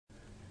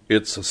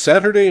It's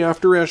Saturday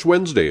after Ash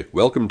Wednesday.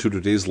 Welcome to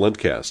today's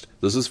LENTCAzT.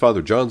 This is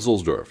Father John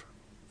Zulsdorf.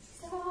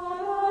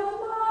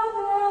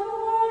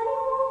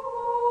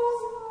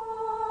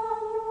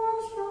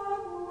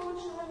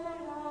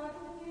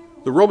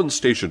 The Roman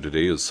station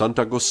today is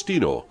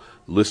Sant'Agostino,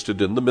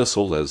 listed in the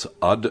Missal as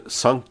Ad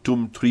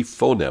Sanctum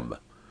Trifonem.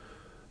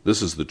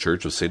 This is the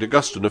church of St.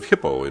 Augustine of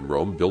Hippo in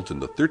Rome, built in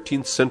the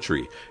 13th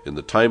century in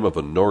the time of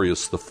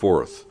Honorius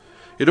IV.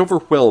 It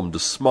overwhelmed a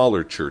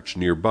smaller church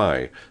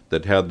nearby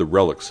that had the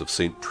relics of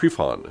St.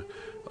 Tryphon,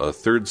 a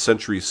 3rd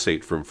century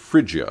saint from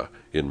Phrygia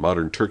in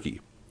modern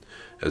Turkey.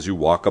 As you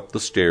walk up the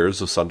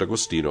stairs of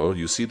Sant'Agostino,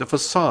 you see the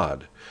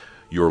facade.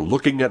 You're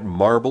looking at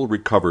marble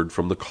recovered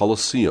from the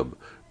Colosseum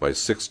by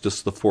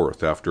Sixtus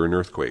IV after an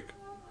earthquake.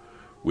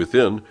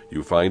 Within,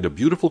 you find a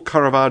beautiful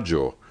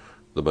Caravaggio,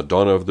 the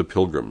Madonna of the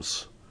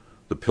Pilgrims.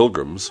 The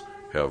pilgrims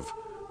have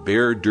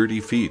bare,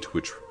 dirty feet,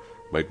 which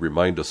might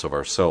remind us of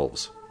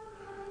ourselves.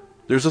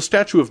 There's a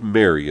statue of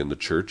Mary in the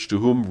church, to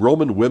whom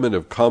Roman women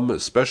have come,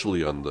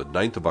 especially on the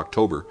 9th of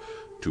October,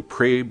 to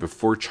pray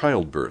before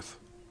childbirth.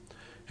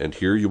 And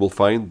here you will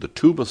find the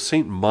tomb of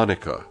St.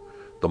 Monica,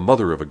 the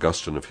mother of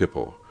Augustine of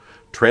Hippo,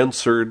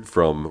 transferred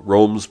from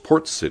Rome's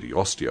port city,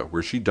 Ostia,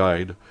 where she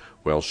died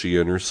while she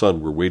and her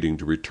son were waiting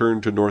to return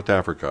to North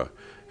Africa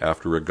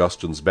after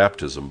Augustine's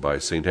baptism by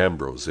St.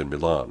 Ambrose in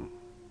Milan.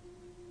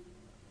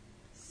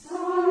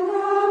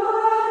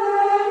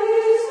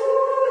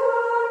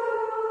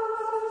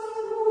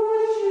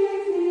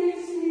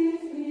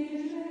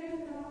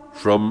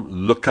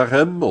 From Le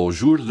Carême au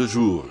Jour le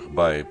Jour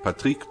by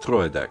Patrick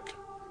Troedeck,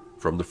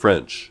 from the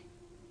French.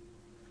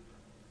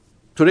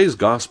 Today's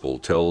Gospel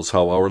tells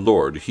how our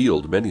Lord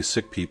healed many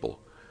sick people.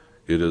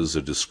 It is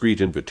a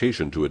discreet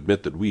invitation to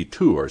admit that we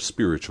too are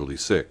spiritually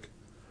sick.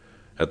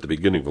 At the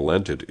beginning of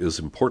Lent, it is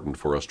important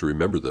for us to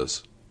remember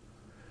this.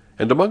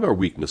 And among our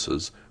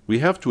weaknesses, we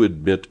have to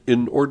admit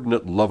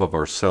inordinate love of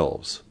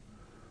ourselves.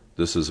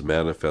 This is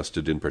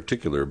manifested in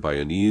particular by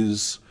an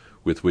ease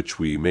with which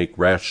we make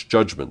rash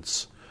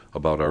judgments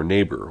about our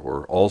neighbor,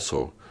 or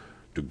also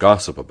to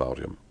gossip about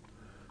him.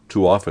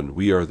 Too often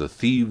we are the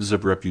thieves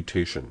of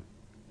reputation.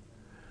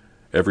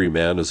 Every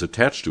man is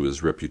attached to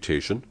his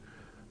reputation.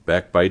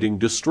 Backbiting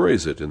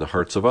destroys it in the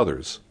hearts of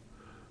others.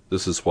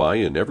 This is why,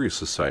 in every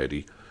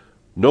society,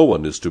 no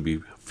one is to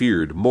be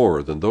feared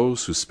more than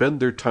those who spend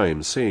their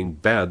time saying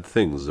bad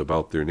things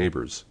about their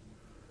neighbors.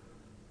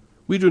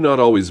 We do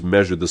not always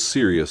measure the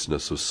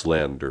seriousness of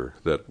slander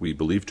that we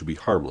believe to be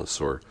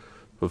harmless, or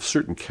of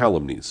certain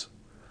calumnies.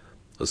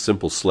 A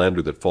simple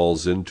slander that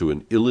falls into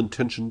an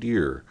ill-intentioned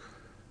ear.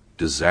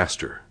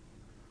 Disaster.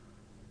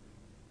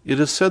 It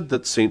is said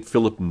that St.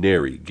 Philip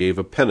Neri gave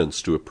a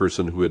penance to a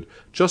person who had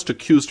just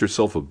accused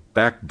herself of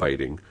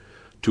backbiting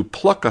to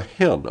pluck a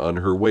hen on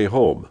her way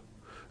home.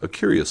 A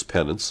curious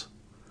penance.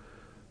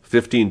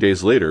 15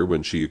 days later,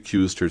 when she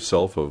accused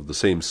herself of the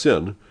same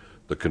sin,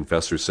 the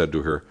confessor said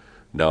to her,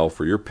 "Now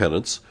for your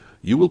penance,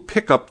 you will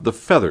pick up the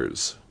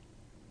feathers."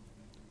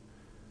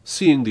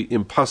 Seeing the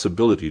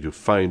impossibility to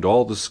find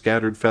all the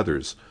scattered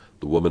feathers,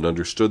 the woman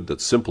understood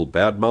that simple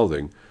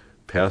bad-mouthing,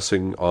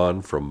 passing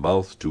on from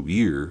mouth to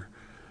ear,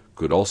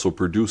 could also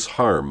produce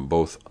harm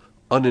both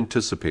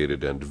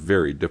unanticipated and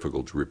very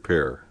difficult to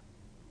repair.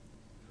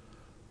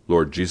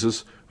 Lord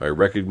Jesus, I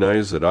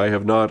recognize that I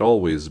have not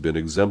always been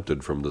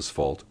exempted from this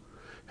fault.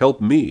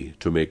 Help me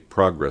to make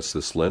progress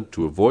this Lent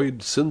to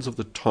avoid sins of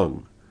the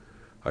tongue.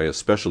 I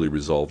especially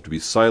resolve to be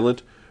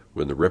silent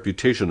when the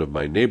reputation of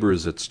my neighbor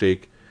is at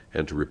stake,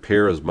 and to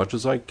repair as much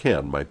as I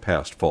can my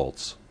past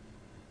faults.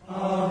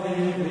 On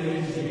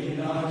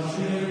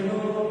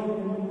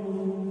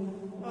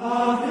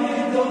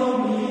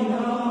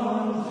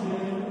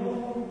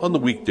the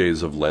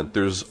weekdays of Lent,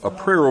 there's a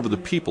prayer over the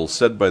people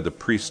said by the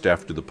priest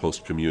after the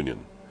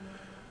post-communion.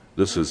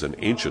 This is an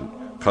ancient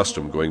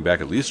custom going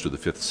back at least to the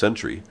 5th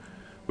century,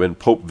 when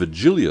Pope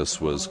Vigilius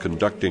was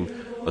conducting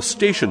a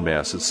station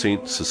mass at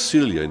St.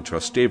 Cecilia in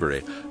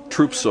Trastevere.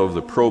 Troops of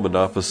the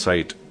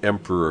pro-Monophysite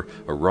emperor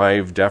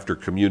arrived after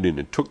communion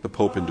and took the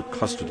Pope into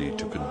custody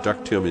to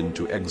conduct him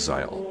into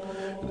exile.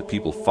 And the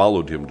people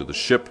followed him to the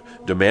ship,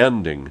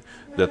 demanding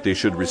that they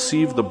should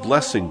receive the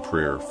blessing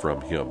prayer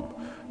from him,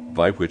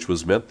 by which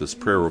was meant this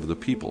prayer over the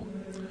people.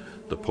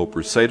 The Pope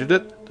recited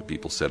it, the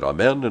people said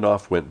Amen, and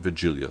off went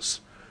Vigilius,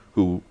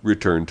 who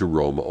returned to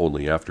Rome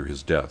only after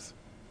his death.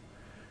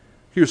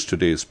 Here's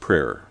today's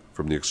prayer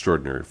from the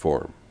Extraordinary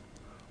Form.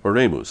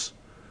 Oremus,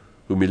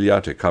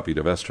 humiliate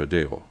capita vestra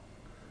Deo.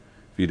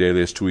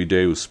 Fideles tui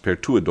Deus per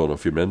tua dono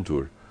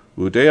firmentur,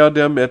 ut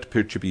eadem et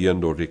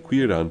percipiendo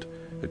requirant,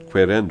 et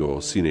querendo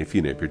sine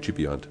fine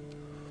percipiant.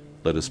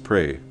 Let us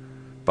pray.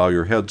 Bow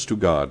your heads to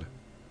God.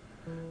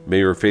 May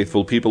your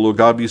faithful people, O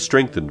God, be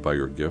strengthened by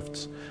your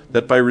gifts,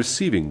 that by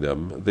receiving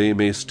them they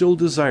may still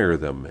desire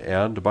them,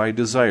 and by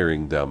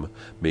desiring them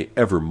may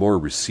evermore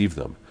receive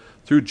them.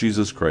 Through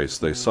Jesus Christ,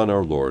 thy Son,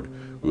 our Lord,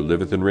 who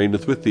liveth and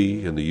reigneth with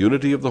thee in the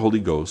unity of the Holy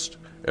Ghost,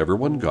 ever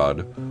one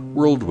God,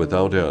 world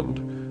without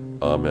end.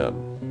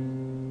 Amen.